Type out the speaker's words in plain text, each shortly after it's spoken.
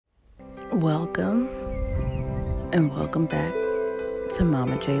Welcome and welcome back to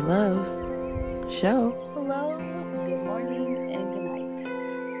Mama J Love's show. Hello, good morning, and good night.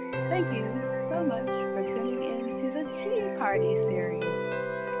 Thank you so much for tuning in to the Tea Party series,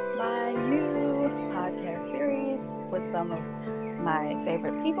 my new podcast series with some of my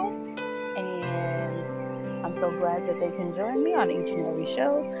favorite people. And I'm so glad that they can join me on each and every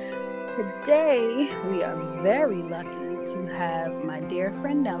show. Today, we are very lucky to have my dear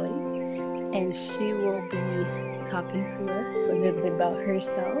friend Nellie, and she will be talking to us a little bit about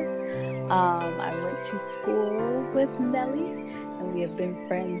herself. I went to school with Nellie, and we have been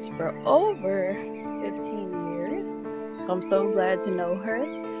friends for over 15 years. So I'm so glad to know her.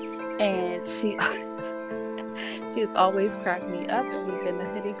 And she has always cracked me up, and we've been the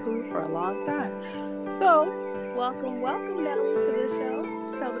hoodie crew for a long time. So welcome, Nellie, to the show.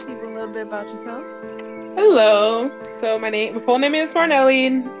 Tell the people a little bit about yourself. Hello. So my full name is Marnelli,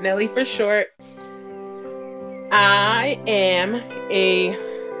 Nelly for short. I am a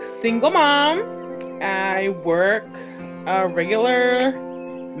single mom. I work a regular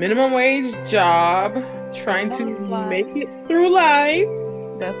minimum wage job, trying to make it through life.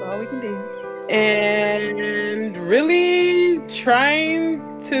 That's all we can do. And really trying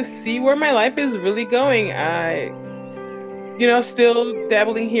to see where my life is really going. Still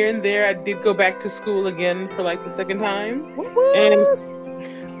dabbling here and there. I did go back to school again for like the second time. Woo-woo!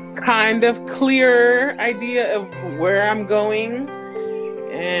 And kind of clear idea of where I'm going.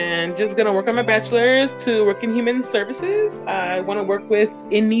 And just going to work on my bachelor's to work in human services. I want to work with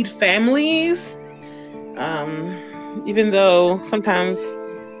in-need families. Even though sometimes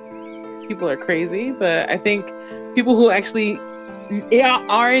people are crazy, but I think people who actually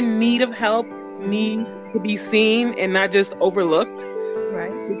are in need of help need to be seen and not just overlooked.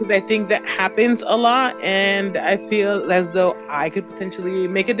 Right. Because I think that happens a lot, and I feel as though I could potentially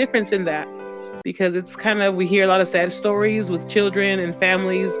make a difference in that. Because it's we hear a lot of sad stories with children and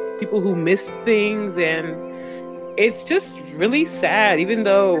families, people who miss things, and it's just really sad. Even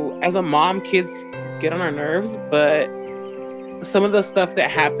though as a mom, kids get on our nerves, but some of the stuff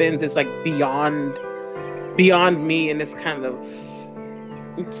that happens is like beyond me, and it's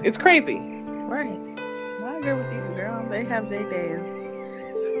it's crazy. Right. I agree with you, girl. They have their days.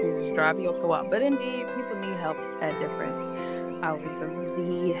 They just drive you up the wall. But indeed, people need help at different hours of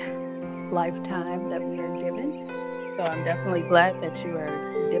the lifetime that we are given. So I'm definitely glad that you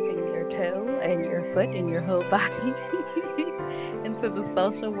are dipping your toe and your foot and your whole body into the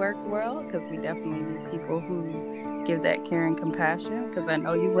social work world, because we definitely need people who give that care and compassion, because I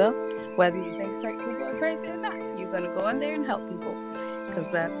know you will. Whether you think people are crazy or not, you're going to go in there and help people,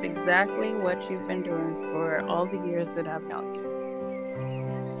 because that's exactly what you've been doing for all the years that I've known you.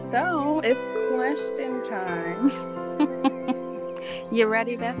 So it's question time. You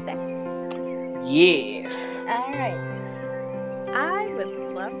ready, Bestie? Yes. All right. I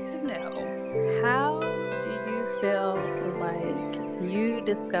would love to know, how do you feel like you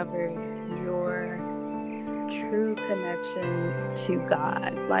discovered your true connection to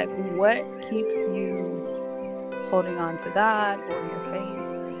God? Like, what keeps you holding on to God or your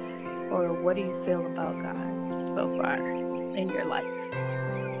faith? Or what do you feel about God so far in your life?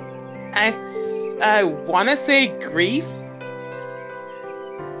 I want to say grief.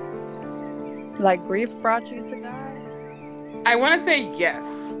 Like, grief brought you to God? I want to say yes.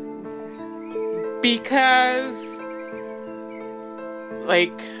 Because,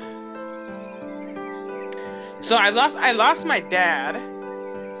 so I lost my dad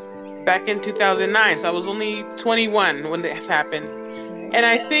back in 2009. So I was only 21 when this happened. And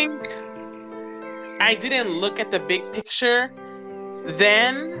I think I didn't look at the big picture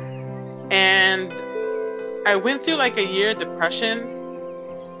then. And I went through like a year of depression.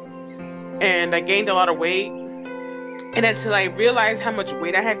 And I gained a lot of weight. And until I realized how much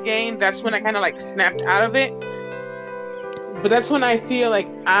weight I had gained, that's when I kind of like snapped out of it. But that's when I feel like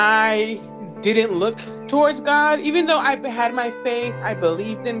I didn't look towards God. Even though I had my faith, I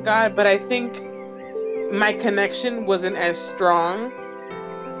believed in God, but I think my connection wasn't as strong.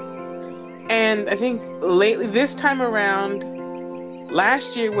 And I think lately, this time around,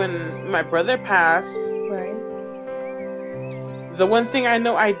 last year when my brother passed, right, the one thing I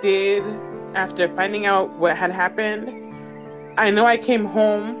know I did after finding out what had happened, I know I came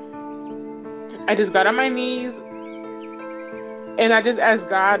home, I just got on my knees, and I just asked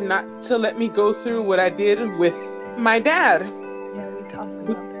God not to let me go through what I did with my dad. Yeah, we talked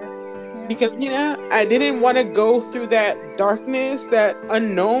about that. Yeah. Because, I didn't want to go through that darkness, that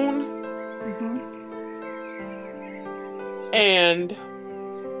unknown. Mm-hmm. And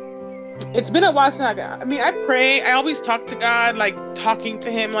it's been a while since I mean, I pray. I always talk to God, like talking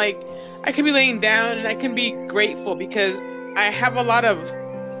to Him. Like I can be laying down and I can be grateful because I have a lot of,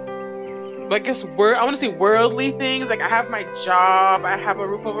 I guess, I want to say worldly things. Like I have my job, I have a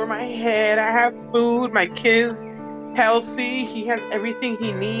roof over my head, I have food, my kid is healthy, he has everything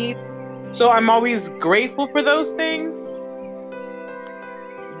he needs. So I'm always grateful for those things.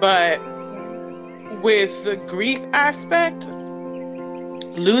 But with the grief aspect,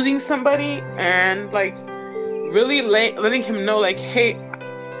 losing somebody and like really letting him know, like, hey,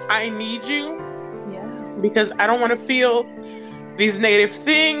 I need you. Yeah. Because I don't want to feel these negative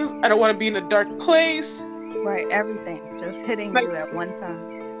things. I don't want to be in a dark place. Right. Everything just hitting Like, you at one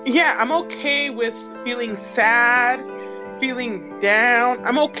time. yeah, I'm okay with feeling sad, feeling down.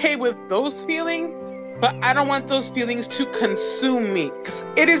 I'm okay with those feelings, but I don't want those feelings to consume me. Because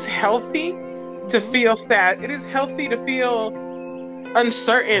it is healthy to feel sad. It is healthy to feel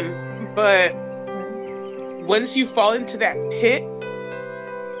uncertain. But once you fall into that pit,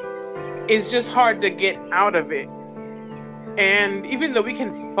 it's just hard to get out of it. And even though we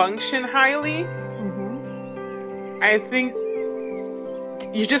can function highly, I think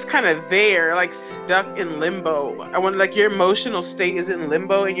you're just kind of there, like stuck in limbo. I want, like, your emotional state is in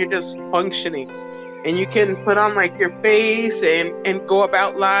limbo and you're just functioning. And you can put on like your face and go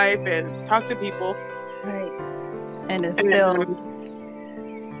about life and talk to people. Right. And it's still.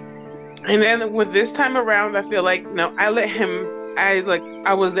 And then with this time around, I feel like, no, I let him, I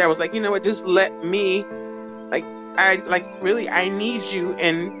was there. I was like, you know what, just let me, like, really, I need you.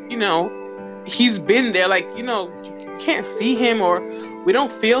 And, you know, he's been there, like, you know, you can't see him or we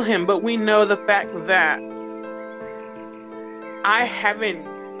don't feel him, but we know the fact that I haven't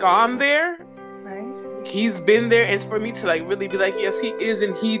gone there. Right. He's been there. And for me to like really be like, yes, he is,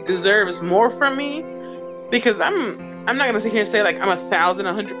 and he deserves more from me, because I'm not gonna sit here and say like I'm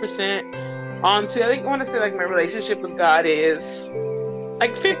 1,100% onto. I think I want to say like my relationship with God is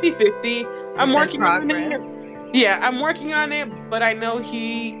like 50-50. I'm working on it. Yeah, I'm working on it, but I know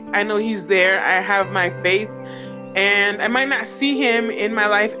he's there. I have my faith, and I might not see him in my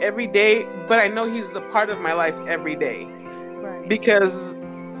life every day, but I know he's a part of my life every day. Right. Because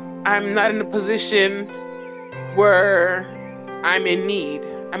I'm not in a position where I'm in need.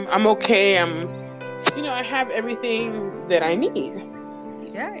 I'm okay. I have everything that I need.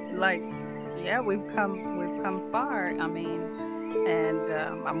 Yeah, like, yeah, we've come far. I mean, and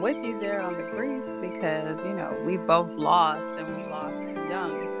I'm with you there on the grief, because, you know, we both lost, and we lost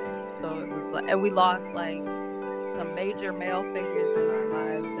young. So it was like, and we lost like some major male figures in our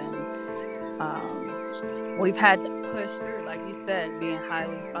lives, and we've had to push through, like you said, being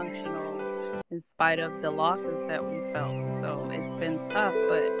highly functional in spite of the losses that we felt. So it's been tough,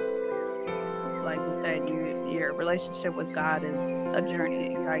 but like you said, your relationship with God is a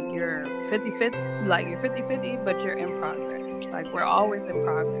journey. Like you're 50-50, but you're in progress. Like we're always in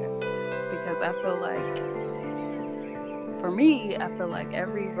progress, because I feel like, for me, I feel like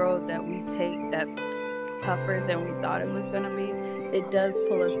every road that we take that's tougher than we thought it was going to be, it does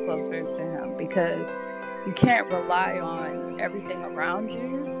pull us closer to him, because you can't rely on everything around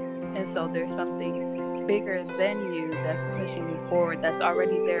you. And so there's something bigger than you that's pushing you forward, that's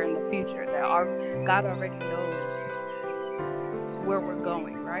already there in the future, that God already knows where we're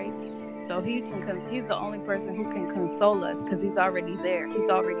going, right? So he's the only person who can console us, because he's already there. He's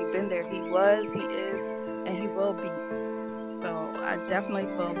already been there. He was, he is, and he will be. So I definitely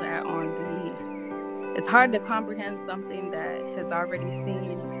feel that it's hard to comprehend something that has already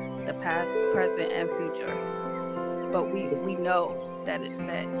seen the past, present, and future. But we know that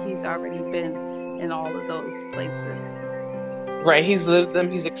he's already been in all of those places. Right, he's lived them,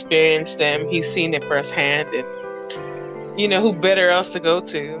 he's experienced them, he's seen it firsthand, and you know, who better else to go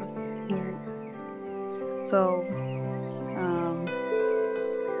to? So,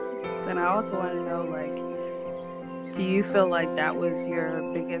 then I also want to know, like, do you feel like that was your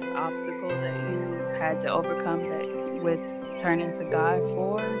biggest obstacle that you've had to overcome, that with turning to God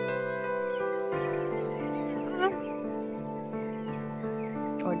for?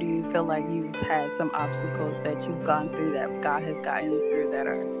 Or do you feel like you've had some obstacles that you've gone through that God has gotten you through that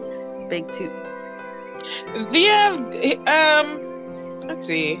are big too? Yeah, let's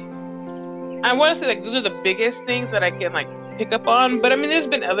see. I want to say like those are the biggest things that I can like pick up on, but I mean, there's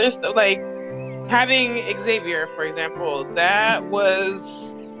been others that, like having Xavier, for example,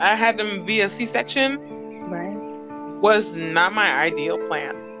 I had him via C-section. Right. Was not my ideal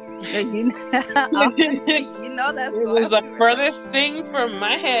plan. You know that's it was the furthest thing from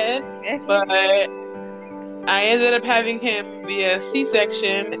my head, but I ended up having him via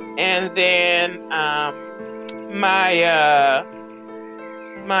C-section, and then my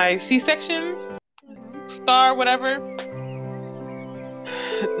my C-section scar, whatever.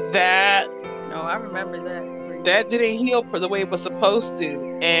 That I remember that. That didn't heal for the way it was supposed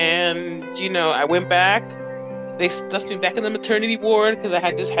to, and I went back. They stuffed me back in the maternity ward because I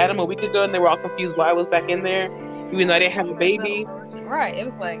had just had him a week ago, and they were all confused why I was back in there, even though I didn't have a baby. Right. It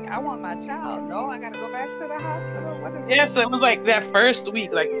was like, I want my child. No, I gotta go back to the hospital. Yeah, so it was like that first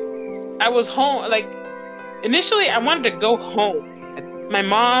week. Like, I was home. Like, initially, I wanted to go home. My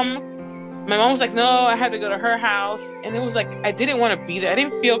mom was like, no, I had to go to her house. And it was like, I didn't want to be there. I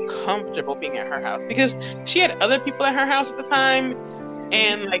didn't feel comfortable being at her house because she had other people at her house at the time.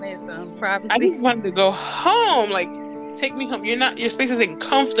 And like, I just wanted to go home. Like, take me home. Your space isn't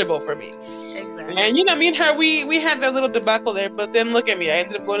comfortable for me. Exactly. And me and her, we had that little debacle there. But then look at me. I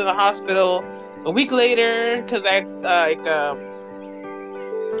ended up going to the hospital a week later because they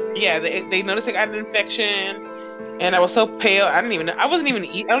noticed I got an infection. And I was so pale. I wasn't even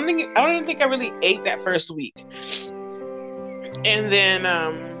eat. I don't even think I really ate that first week. And then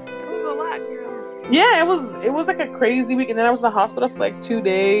it was a lot, girl. Yeah, it was like a crazy week. And then I was in the hospital for like 2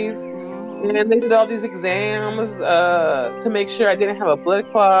 days. And then they did all these exams to make sure I didn't have a blood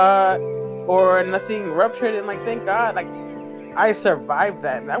clot or nothing ruptured. And like, thank God, like I survived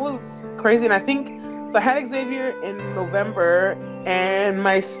that. That was crazy. And I think so. I had Xavier in November, and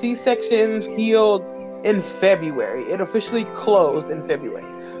my C-section healed in February. It officially closed in February.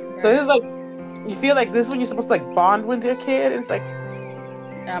 Right. So it's like, you feel like this is when you're supposed to like bond with your kid. It's like,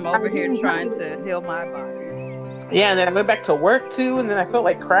 I'm over here trying to heal my body. Yeah, and then I went back to work too, and then I felt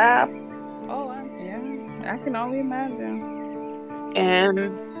like crap. Oh, I can only imagine.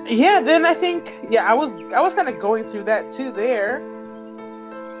 And yeah, then I think, I was kind of going through that too there.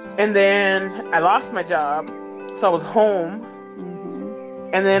 And then I lost my job, so I was home.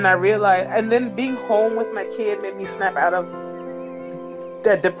 And then I realized, and then being home with my kid made me snap out of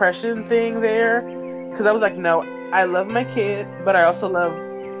that depression thing there. Because I was like, no, I love my kid, but I also love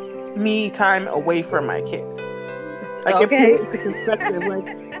me time away from my kid. Like, okay.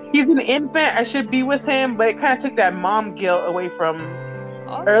 Like, he's an infant, I should be with him, but it kind of took that mom guilt away from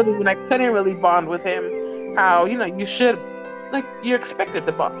early when I couldn't really bond with him. How, you should, like, you're expected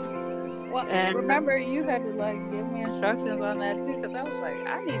to bond. Well, and remember, you had to like give me instructions on that too, because I was like,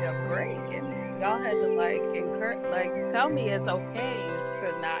 I need a break, and y'all had to like tell me it's okay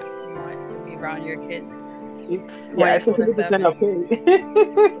to not want to be around your kid. Yeah, it's okay.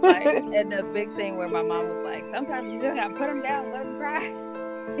 Like, and the big thing where my mom was like, sometimes you just gotta put them down, let them cry.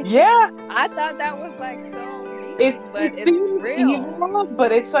 Yeah, I thought that was like so mean, but it's real.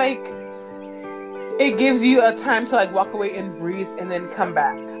 But it's like, it gives you a time to like walk away and breathe, and then come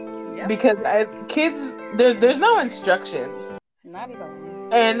back. Yep. Because as kids, there's no instructions. Not at all.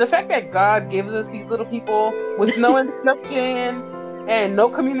 And the fact that God gives us these little people with no instruction and no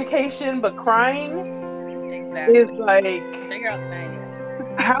communication but crying, exactly, is like, figure out the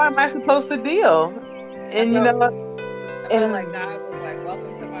manuals. How am I supposed to deal? And I feel like God was like,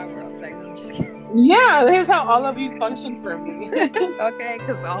 welcome to my world. Like, I'm just kidding. Yeah, here's how all of you function for me. Okay,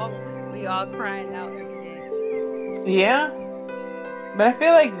 because we all crying out every day. Yeah. But I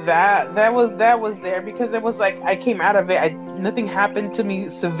feel like that was there because it was like I came out of it. Nothing happened to me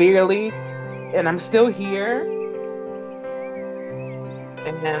severely, and I'm still here.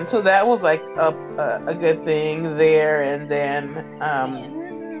 And so that was like a good thing there. And then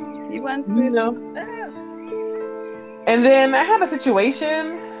you went through and then I had a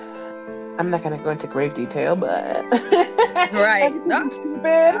situation. I'm not gonna go into grave detail, but right. No,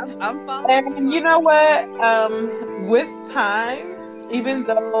 I'm following. And you know what? With time, even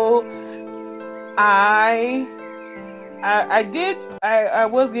though I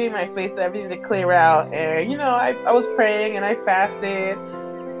was getting my faith that everything to clear out, and I was praying and I fasted,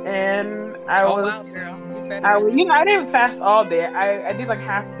 and I wow, girl. I didn't fast all day. I did like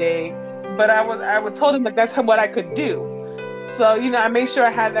half day, but I was told him like that's what I could do. So I made sure I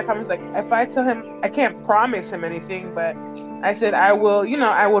had that conversation. Like if I tell him, I can't promise him anything, but I said I will.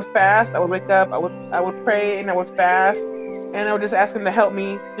 I would fast. I would wake up. I would pray and I would fast. And I would just ask him to help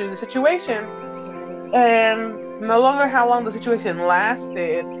me through the situation. And no longer how long the situation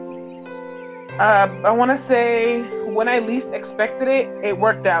lasted, I want to say when I least expected it, it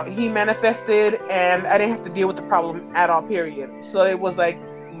worked out. He manifested and I didn't have to deal with the problem at all, period. So it was like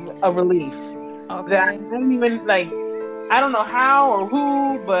a relief. Okay. That I didn't even I don't know how or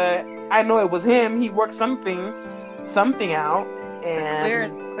who, but I know it was him. He worked something out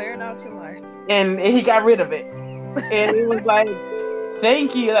and cleared out your life. And he got rid of it. And it was like,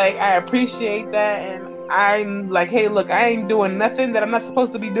 thank you, like I appreciate that. And I'm like, hey, look, I ain't doing nothing that I'm not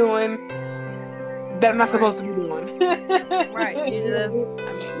supposed to be doing, that I'm not Right. supposed to be doing. Right.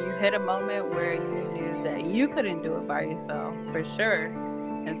 You hit a moment where you knew that you couldn't do it by yourself for sure.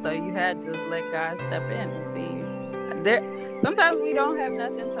 And so you had to let God step in and see. There, sometimes we don't have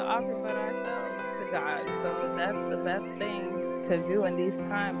nothing to offer but ourselves to God. So that's the best thing to do in these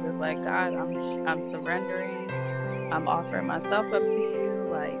times. Is like, God, I'm surrendering. I'm offering myself up to you.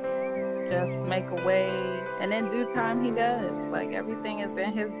 Like, just make a way, and in due time, He does. Like, everything is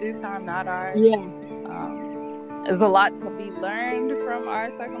in His due time, not ours. Yeah. There's a lot to be learned from our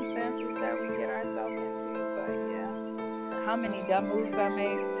circumstances that we get ourselves into, but yeah, how many dumb moves I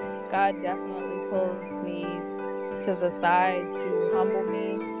make, God definitely pulls me to the side to humble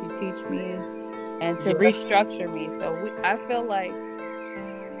me, to teach me, and to restructure me. So I feel like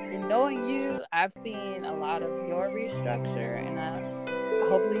in knowing you, I've seen a lot of your restructure, and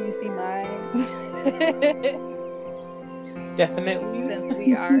hopefully you see mine. Definitely. Since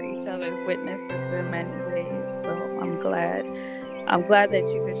we are each other's witnesses in many ways. So I'm glad that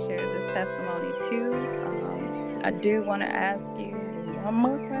you could share this testimony too. I do want to ask you one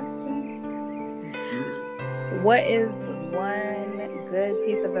more question. What is one good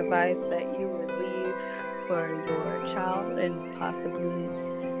piece of advice that you would leave for your child and possibly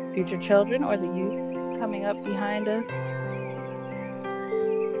future children or the youth coming up behind us?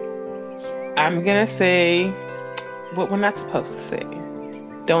 I'm gonna say what we're not supposed to say.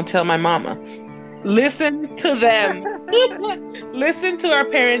 Don't tell my mama. Listen to them. Listen to our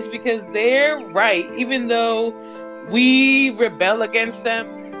parents because they're right. Even though we rebel against them,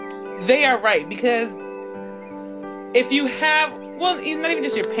 they are right. Because if you have, well, not even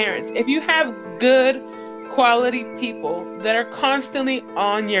just your parents, if you have good quality people that are constantly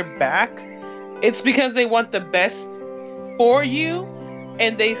on your back, it's because they want the best for you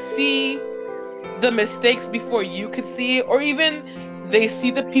and they see the mistakes before you could see it, or even they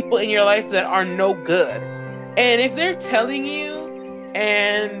see the people in your life that are no good. And if they're telling you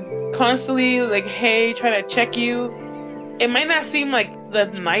and constantly like, hey, trying to check you, it might not seem like the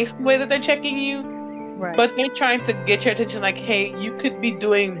nice way that they're checking you, Right. but they're trying to get your attention like, hey, you could be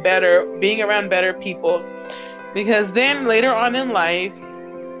doing better, being around better people. Because then later on in life,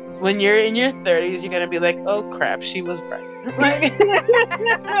 when you're in your 30s, you're going to be like, oh crap, she was right. Like,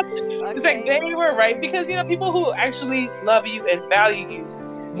 it's like they were right. Because, people who actually love you and value you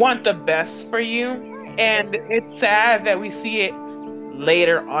want the best for you. And it's sad that we see it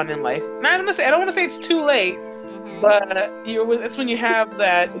later on in life. And I don't want to say it's too late, but it's when you have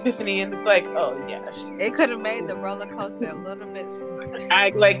that epiphany and it's like, oh yeah, it could have made the roller coaster a little bit smoother. I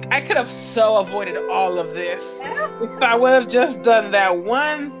could have so avoided all of this if I would have just done that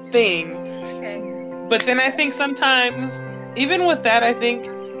one thing. Okay. But then I think sometimes, even with that, I think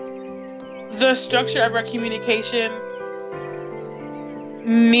the structure of our communication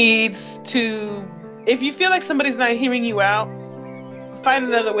needs to, if you feel like somebody's not hearing you out, find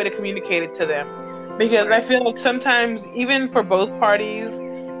another way to communicate it to them. Because I feel like sometimes, even for both parties,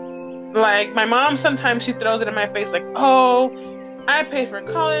 like my mom, sometimes she throws it in my face like, oh, I paid for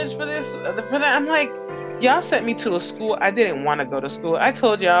college for this, for that. I'm like, y'all sent me to a school I didn't want to go to school. I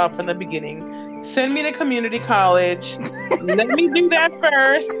told y'all from the beginning, send me to community college. Let me do that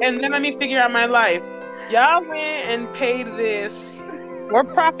first, and then let me figure out my life. Y'all went and paid this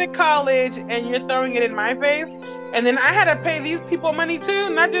for-profit college, and you're throwing it in my face. And then I had to pay these people money too,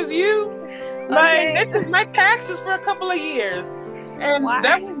 not just you. Like, this is my taxes for a couple of years. And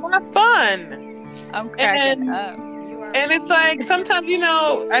that was not fun. I'm cracking up. And it's like, sometimes,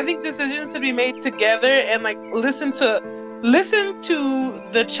 I think decisions should be made together and like listen to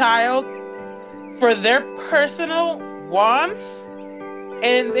the child for their personal wants.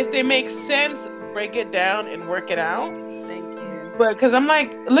 And if they make sense, break it down and work it out. Thank you. But because I'm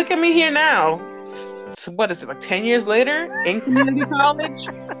like, look at me here now. So what is it, like 10 years later in community college,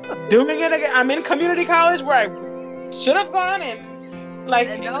 doing it again? I'm in community college where I should have gone and like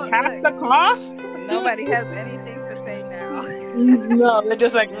half the cost. Nobody has anything to say now. No, they're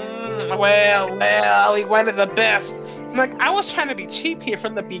just like, well, we wanted the best. I'm like, I was trying to be cheap here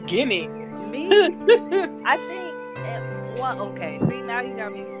from the beginning. Me? I think, okay. See, now you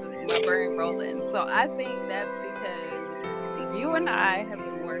got me, my brain rolling. So I think that's because you and I have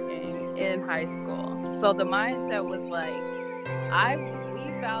been working in high school. So the mindset was like, we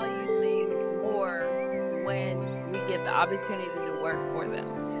value things more when we get the opportunity to work for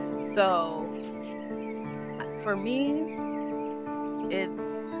them. So for me, it's,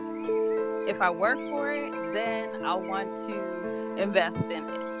 if I work for it, then I want to invest in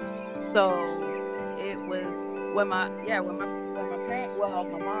it. So it was when my parents,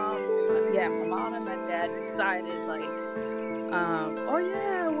 my mom and my dad decided like,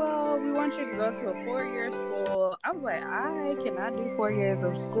 we want you to go to a 4-year school. I was like, I cannot do 4 years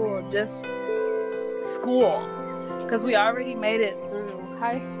of school, just school, because we already made it through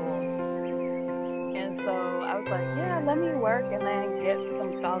high school. And so I was like, yeah, let me work and then get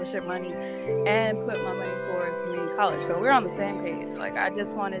some scholarship money and put my money towards community college. So we're on the same page. Like, I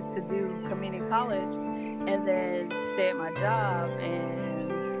just wanted to do community college and then stay at my job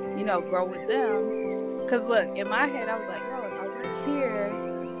and, you know, grow with them. Because look, in my head, I was like, yo, if I work here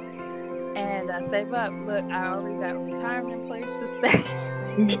and I save up, look, I already got a retirement place to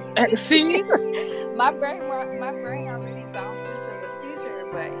stay. See? my brain already bounced into the future.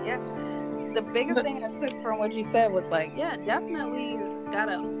 But yeah, the biggest thing I took from what you said was like, yeah, definitely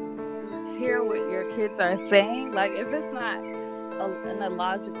gotta hear what your kids are saying. Like, if it's not an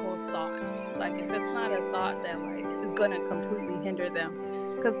illogical thought, like if it's not a thought that like is gonna completely hinder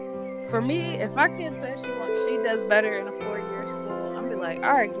them. Because for me, if my kid says she does better in a 4-year school, I'm be like,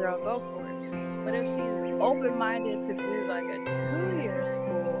 all right, girl, go for it. But if she's open-minded to do like a 2-year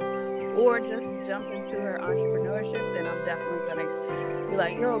school or just jump into her entrepreneurship, then I'm definitely gonna be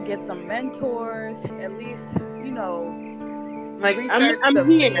like, yo, get some mentors, at least, you know, like I'm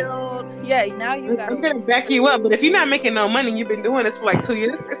here. Field. Yeah, now you got. I'm gonna back you up, but if you're not making no money, you've been doing this for like 2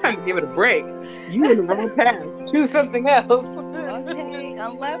 years, it's time to give it a break. You in the wrong path. Choose something else. Okay,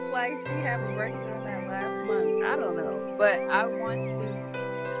 unless like she have a breakthrough in that last month, I don't know, but I want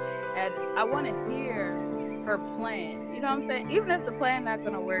to hear her plan. You know what I'm saying? Even if the plan not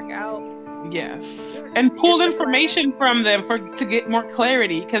gonna work out. Yes, and pull information from them to get more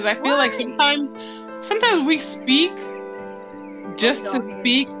clarity. Because I feel like sometimes we speak just to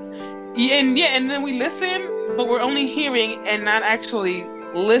speak, and then we listen, but we're only hearing and not actually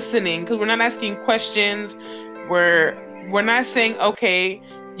listening, because we're not asking questions. We're not saying, okay,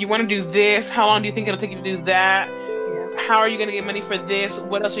 you want to do this, how long do you think it'll take you to do that? How are you going to get money for this?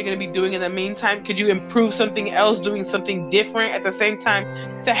 What else are you going to be doing in the meantime? Could you improve something else, doing something different at the same time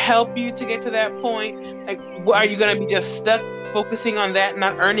to help you to get to that point? Like, are you going to be just stuck focusing on that,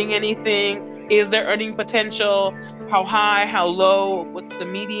 not earning anything? Is there earning potential? How high? How low? What's the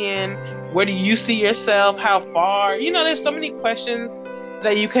median? Where do you see yourself? How far? You know, there's so many questions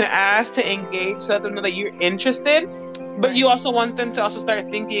that you can ask to engage, so let them know that you're interested. But you also want them to also start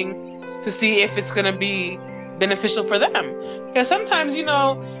thinking to see if it's going to be beneficial for them. Because sometimes, you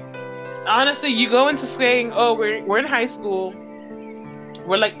know, honestly, you go into saying, oh, we're in high school.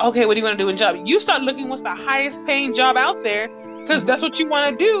 We're like, okay, what do you want to do in job? You start looking what's the highest paying job out there, because that's what you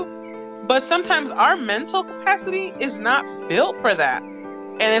want to do. But sometimes our mental capacity is not built for that.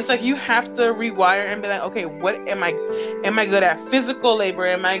 And it's like you have to rewire and be like, okay, what am I good at? Physical labor?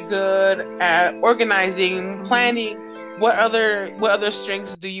 Am I good at organizing, planning? What other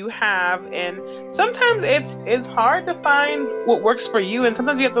strengths do you have? And sometimes it's hard to find what works for you. And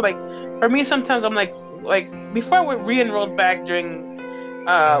sometimes you have to, like, for me, sometimes I'm like before I re-enrolled back during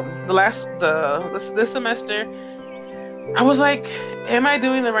this semester, I was like, am I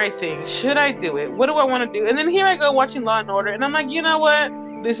doing the right thing? Should I do it? What do I want to do? And then here I go watching Law and Order, and I'm like, you know what?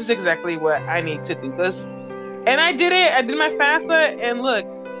 This is exactly what I need to do this. And I did it. I did my FAFSA, and look,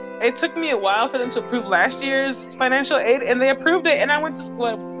 it took me a while for them to approve last year's financial aid, and they approved it, and I went to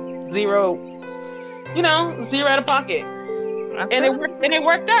school with zero out of pocket. And it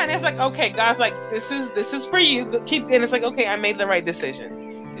worked out. And it's like, okay, God's like, this is for you. Keep. And it's like, okay, I made the right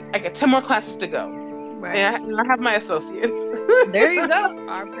decision. I got 10 more classes to go. Right. And I have my associates. There you go.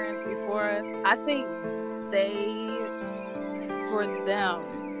 Our parents before us. I think for them,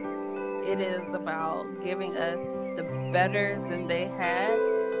 it is about giving us the better than they had.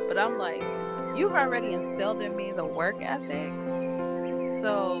 But I'm like, you've already instilled in me the work ethics.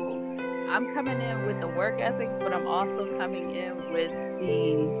 So I'm coming in with the work ethics, but I'm also coming in with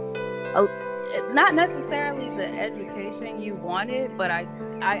not necessarily the education you wanted, but I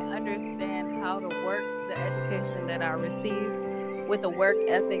understand how to work the education that I received with the work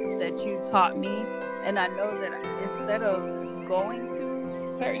ethics that you taught me. And I know that instead of going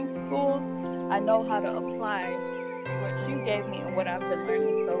to certain schools, I know how to apply what you gave me and what I've been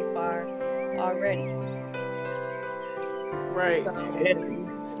learning so far already. Right.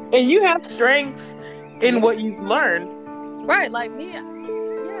 And you have strengths in what you've learned. Right. Like me. Yeah.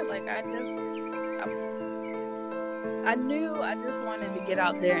 Like I knew I just wanted to get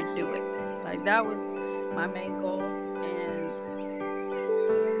out there and do it. Like that was my main goal. And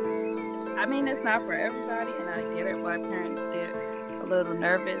I mean, it's not for everybody, and I get it why parents get a little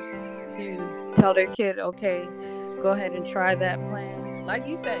nervous to tell their kid, okay, go ahead and try that plan. Like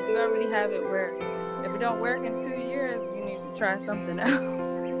you said, you already have it where if it don't work in 2 years, you need to try something else.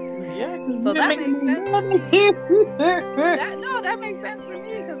 Yeah, So that makes sense. money. That makes sense for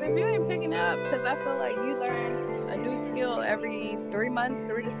me, because if you ain't picking up, because I feel like you learn a new skill every 3 months,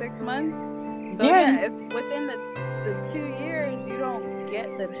 3 to 6 months. So yeah, if within the 2 years you don't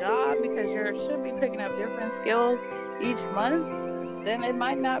get the job because you should be picking up different skills each month, then it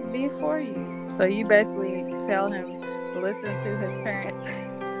might not be for you. So you basically tell him, listen to his parents.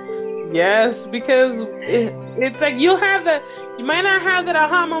 Yes, because it's like you might not have that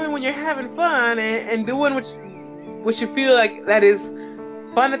aha moment when you're having fun and doing what you feel like that is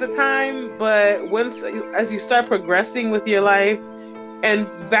fun at the time, but as you start progressing with your life and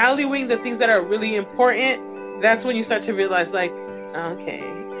valuing the things that are really important, that's when you start to realize, like, okay,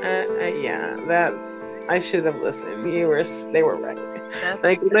 yeah, that I should have listened. They were right.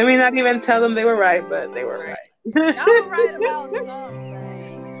 Like, let me not even tell them they were right, but they were right. Y'all right about some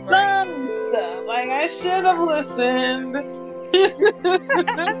things. Right. Some stuff. Like, I should have listened.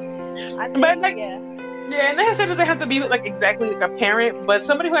 I But think, like, yeah. Yeah, and that doesn't have to be like exactly like a parent, but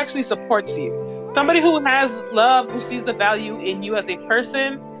somebody who actually supports you. Somebody who has love, who sees the value in you as a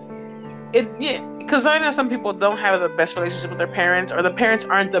person. Because I know some people don't have the best relationship with their parents, or the parents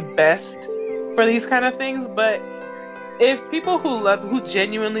aren't the best for these kind of things. But if people who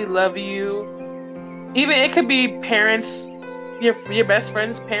genuinely love you, even it could be parents, your best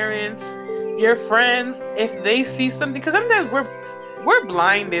friend's parents, your friends, if they see something, because sometimes we're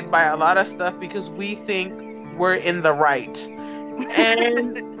blinded by a lot of stuff because we think we're in the right.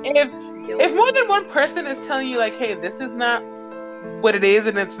 And if more than one person is telling you, like, hey, this is not what it is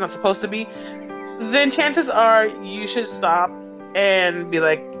and it's not supposed to be, then chances are you should stop and be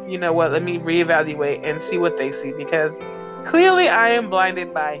like, you know what, let me reevaluate and see what they see, because clearly I am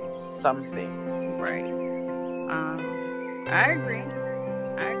blinded by something. Right. I agree.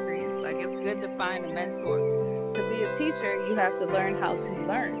 Like, it's good to find a mentor. To be a teacher, you have to learn how to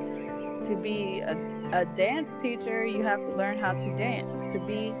learn. To be a dance teacher, you have to learn how to dance. To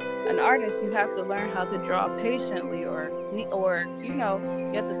be an artist, you have to learn how to draw patiently, or you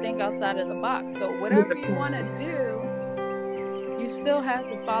have to think outside of the box. So whatever you want to do, you still have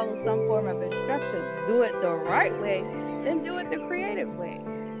to follow some form of instruction. Do it the right way, then do it the creative way.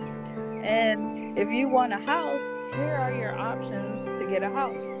 And if you want a house, here are your options to get a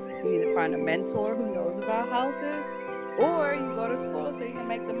house. You either find a mentor who knows about houses, or you go to school so you can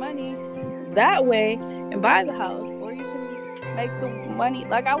make the money that way and buy the house, or you can make the money.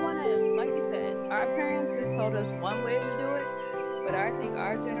 Like you said, our parents just told us one way to do it, but I think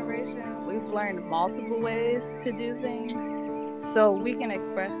our generation, we've learned multiple ways to do things, so we can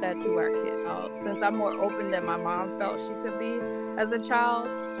express that to our kid. Since I'm more open than my mom felt she could be as a child,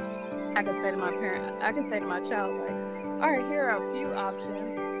 I can say to my child, like, all right, here are a few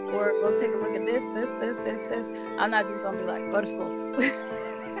options, or go take a look at this. I'm not just going to be like, go to school.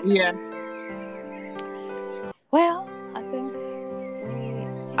 Yeah. Well,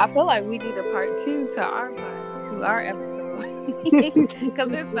 I feel like we need a part 2 to our episode. Because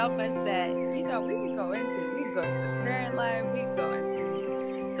there's so much that, we can go into. We can go into parent life. We can go into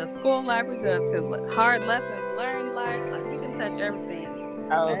the school life. We go into hard lessons learned life. Like, we can touch everything.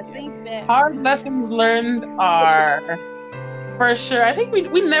 I think that hard lessons learned are for sure. I think we'll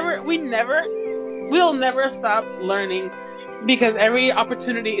never stop learning, because every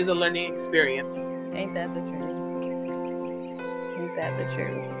opportunity is a learning experience. Ain't that the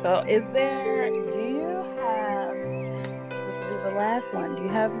truth? So this will be the last one. Do you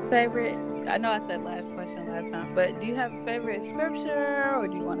have a favorite? I know I said last question last time, but do you have a favorite scripture, or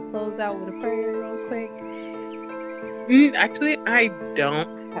do you want to close out with a prayer real quick? Actually, I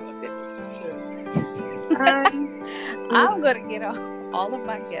don't have a favorite scripture. I'm gonna get all of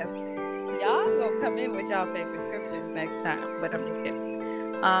my guests. Y'all gonna come in with y'all favorite scriptures next time, but I'm just kidding.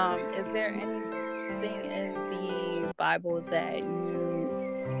 Is there anything in the Bible that you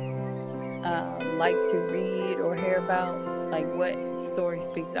like to read or hear about? Like, what story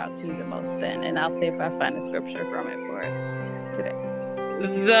speaks out to you the most then? And I'll see if I find a scripture from it for us today.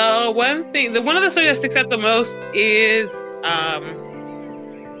 One of the stories that sticks out the most is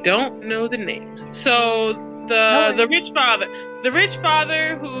don't know the names. So the rich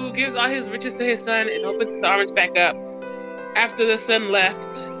father who gives all his riches to his son and opens his arms back up after the son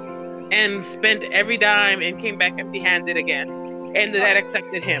left and spent every dime and came back empty-handed again, and the dad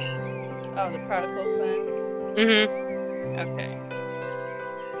accepted him. Oh, the prodigal son. Okay.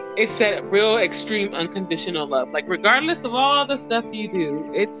 It's that real extreme unconditional love. Like, regardless of all the stuff you do,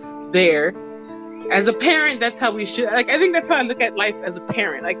 it's there. As a parent, that's how we should. Like, I think that's how I look at life as a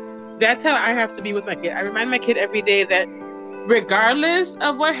parent. Like, that's how I have to be with my kid. I remind my kid every day that regardless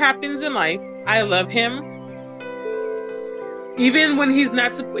of what happens in life, I love him. Even when he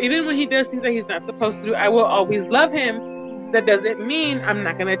does things that he's not supposed to do, I will always love him. That doesn't mean I'm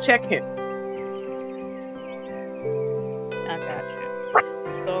not gonna check him. I got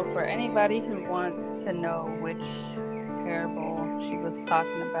you. So for anybody who wants to know which parable she was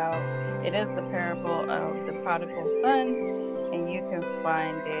talking about, it is the parable of the prodigal son, and you can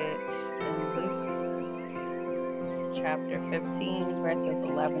find it in Luke chapter 15, verses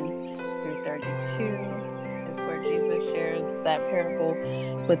 11 through 32. Is where Jesus shares that parable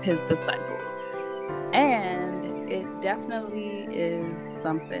with his disciples. And it definitely is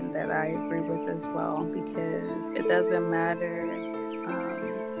something that I agree with as well, because it doesn't matter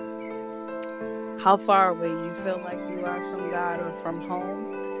how far away you feel like you are from God or from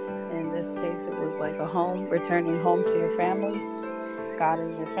home. In this case, it was like a home, returning home to your family. God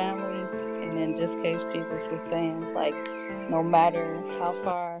is your family. And in this case, Jesus was saying, like, no matter how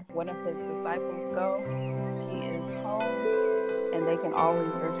far one of his disciples go, he is home, and they can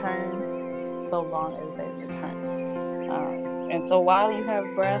always return so long as they return. And so while you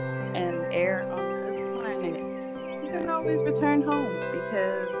have breath and air on this planet, you can always return home,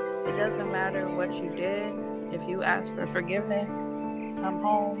 because it doesn't matter what you did. If you ask for forgiveness, come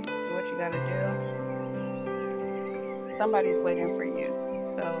home, do what you gotta do. Somebody's waiting for you.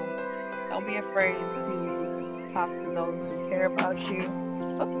 So don't be afraid to talk to those who care about you.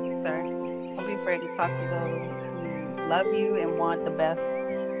 Don't be afraid to talk to those who love you and want the best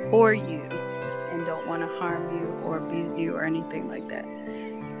for you and don't want to harm you or abuse you or anything like that.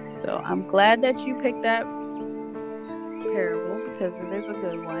 So I'm glad that you picked that parable, because it is a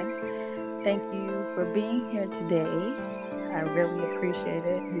good one. Thank you for being here today. I really appreciate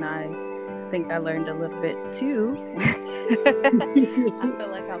it, and I think I learned a little bit too. I feel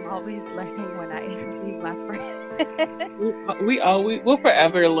like I'm always learning when I interview my friends. We'll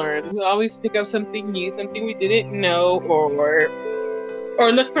forever learn. We always pick up something new, something we didn't know,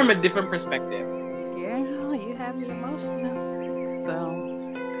 or look from a different perspective. Yeah, you have me emotional. So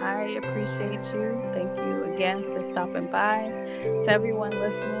I appreciate you. Thank you again for stopping by. To everyone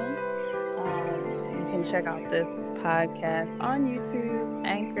listening, you can check out this podcast on YouTube,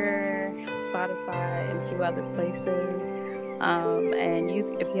 Anchor, Spotify, and a few other places. And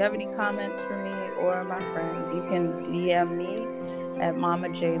if you have any comments for me or my friends, you can DM me at Mama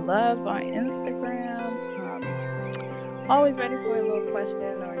J Love on Instagram. Always ready for a little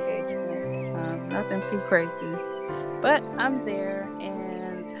question or engagement. Nothing too crazy, but I'm there.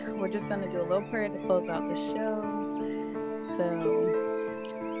 And we're just going to do a little prayer to close out the show. So,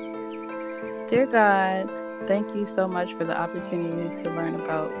 dear God, thank you so much for the opportunities to learn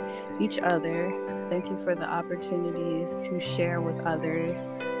about each other. Thank you for the opportunities to share with others.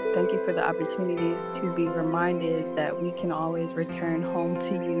 Thank you for the opportunities to be reminded that we can always return home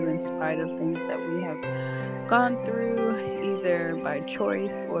to you in spite of things that we have gone through, either by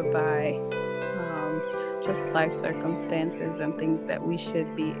choice or by just life circumstances and things that we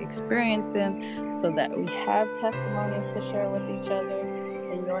should be experiencing, so that we have testimonies to share with each other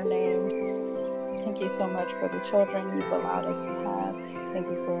in your name. Thank you so much for the children you've allowed us to have. Thank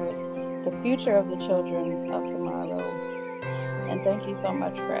you for the future of the children of tomorrow. And thank you so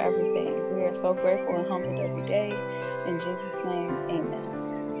much for everything. We are so grateful and humbled every day. In Jesus' name,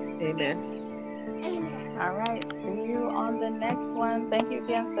 amen. Amen. All right. See you on the next one. Thank you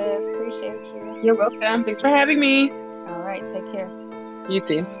again, sis. Appreciate you. You're welcome. Thanks for having me. All right. Take care. You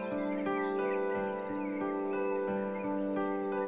too.